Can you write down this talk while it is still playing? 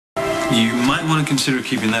You might want to consider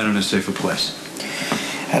keeping that in a safer place.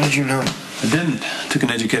 How did you know? I didn't. Took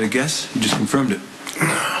an educated guess. You just confirmed it.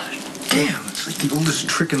 Damn, it's like the oldest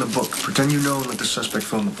trick in the book. Pretend you know and let the suspect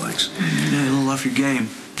fill in the blanks. Yeah, a little off your game.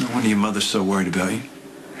 No wonder your mother's so worried about you.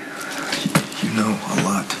 You know a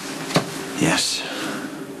lot. Yes.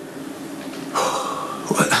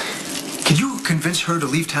 Can you convince her to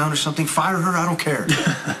leave town or something? Fire her? I don't care.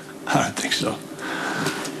 I don't think so.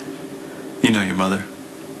 You know your mother.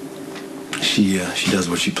 She does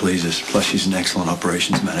what she pleases. Plus, she's an excellent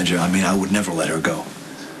operations manager. I mean, I would never let her go.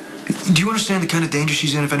 Do you understand the kind of danger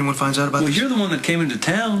she's in if anyone finds out about this? Well, you're the one that came into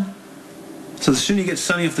town. So the sooner you get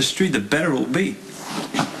Sonny off the street, the better it will be.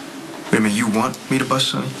 Wait a minute, you want me to bust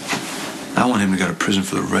Sonny? I want him to go to prison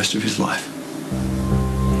for the rest of his life.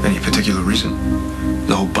 Any particular reason?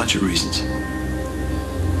 There's a whole bunch of reasons.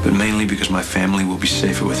 But mainly because my family will be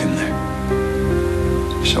safer with him there.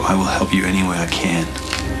 So I will help you any way I can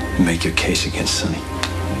to make your case against Sonny.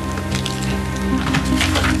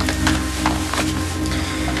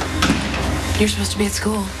 You're supposed to be at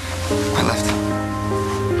school. I left.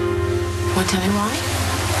 Want to tell me why?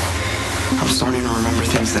 I'm starting to remember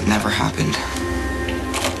things that never happened.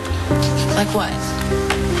 Like what?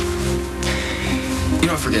 You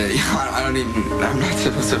know, forget it. I'm not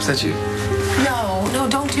supposed to upset you. No,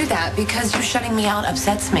 don't do that, because you shutting me out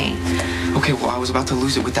upsets me. Okay, well, I was about to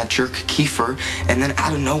lose it with that jerk Kiefer, and then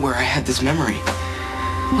out of nowhere, I had this memory.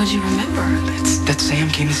 What'd you remember? That Sam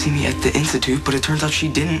came to see me at the Institute, but it turns out she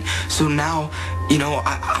didn't. So now, you know,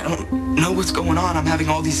 I don't know what's going on. I'm having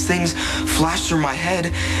all these things flash through my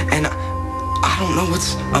head, and I don't know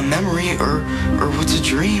what's a memory or what's a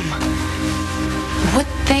dream. What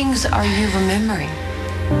things are you remembering?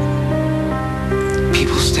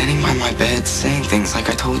 People standing by my bed saying things like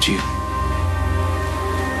I told you.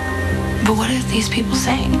 But what are these people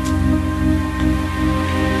saying?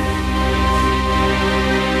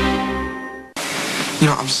 You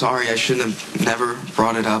know, I'm sorry. I shouldn't have never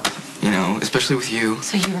brought it up, you know, especially with you.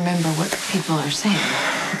 So you remember what people are saying?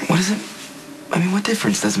 What is it? I mean, what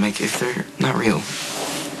difference does it make if they're not real?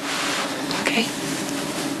 Okay.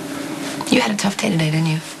 You had a tough day today, didn't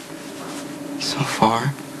you? So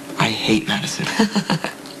far, I hate Madison.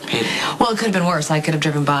 Hate it. Well, it could have been worse. I could have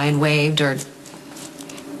driven by and waved or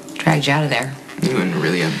dragged you out of there. You wouldn't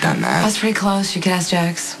really have done that. I was pretty close. You could ask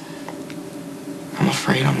Jax. I'm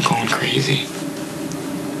afraid I'm going crazy.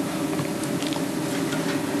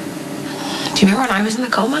 Do you remember when I was in the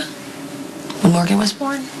coma? When Morgan was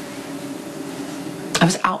born? I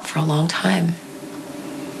was out for a long time.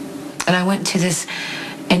 And I went to this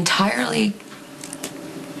entirely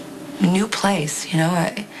new place, you know,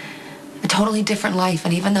 a totally different life.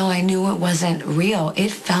 And even though I knew it wasn't real,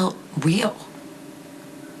 it felt real.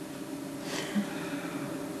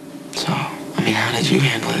 So, I mean, how did you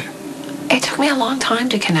handle it? It took me a long time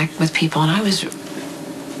to connect with people, and I was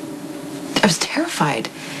terrified.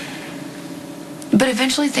 But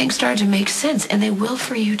eventually things started to make sense, and they will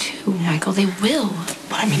for you too, Michael. They will.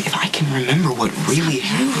 But I mean, if I can remember what really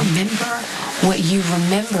happened. You remember what you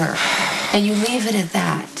remember, and you leave it at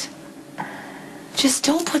that. Just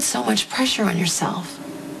don't put so much pressure on yourself.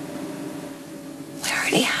 We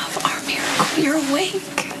already have our miracle. You're awake.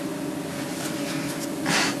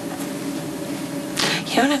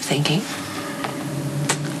 You know what I'm thinking?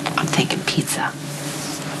 I'm thinking pizza.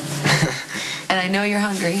 And I know you're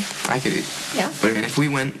hungry. I could eat. Yeah. But if we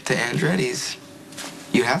went to Andretti's,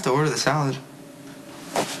 you'd have to order the salad.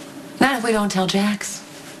 Not if we don't tell Jax.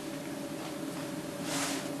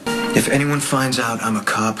 If anyone finds out I'm a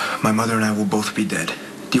cop, my mother and I will both be dead.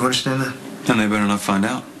 Do you understand that? Then they better not find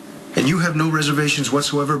out. And you have no reservations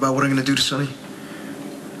whatsoever about what I'm going to do to Sonny?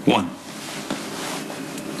 One.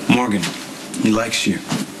 Morgan, he likes you.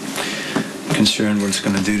 Concerned what it's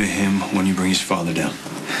going to do to him when you bring his father down.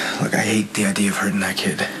 Look, I hate the idea of hurting that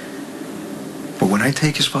kid. But when I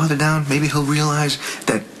take his father down, maybe he'll realize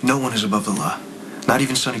that no one is above the law. Not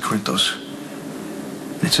even Sonny Corinthos.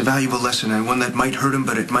 It's a valuable lesson, and one that might hurt him,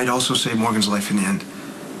 but it might also save Morgan's life in the end.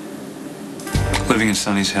 Living in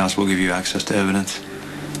Sonny's house will give you access to evidence.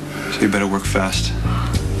 So you better work fast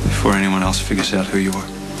before anyone else figures out who you are.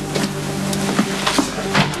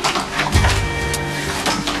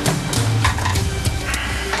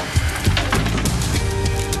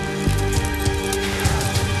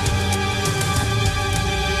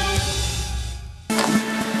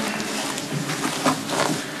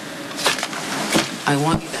 I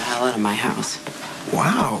want you the hell out of my house.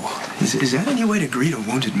 Wow. Is that any way to greet a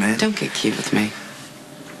wounded man? Don't get cute with me.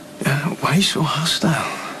 Why are you so hostile?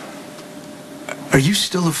 Are you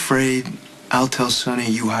still afraid I'll tell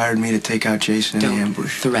Sonny you hired me to take out Jason in the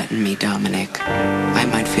ambush. Don't threaten me, Dominic. I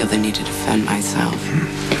might feel the need to defend myself.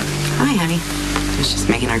 Hi, honey. I was just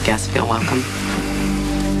making our guests feel welcome.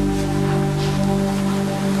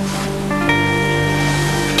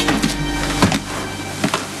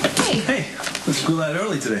 Hey, let's school out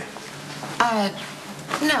early today.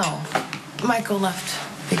 No. Michael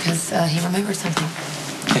left because he remembered something.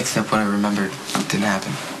 Except what I remembered didn't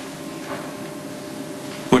happen.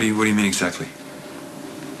 What do you mean exactly?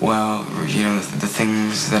 Well, you know, the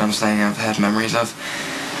things that I'm saying I've had memories of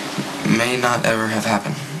may not ever have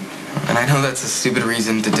happened. And I know that's a stupid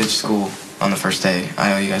reason to ditch school on the first day.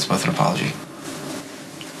 I owe you guys both an apology.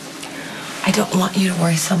 I don't want you to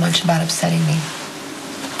worry so much about upsetting me.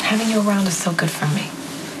 Having you around is so good for me.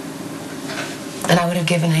 And I would have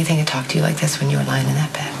given anything to talk to you like this when you were lying in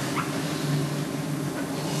that bed.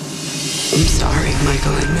 I'm sorry,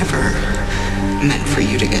 Michael. I never meant for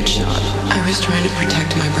you to get shot. I was trying to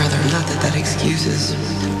protect my brother. Not that that excuses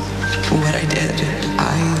what I did.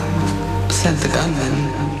 I sent the gunman.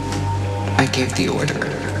 I gave the order.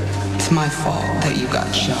 It's my fault that you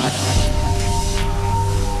got shot.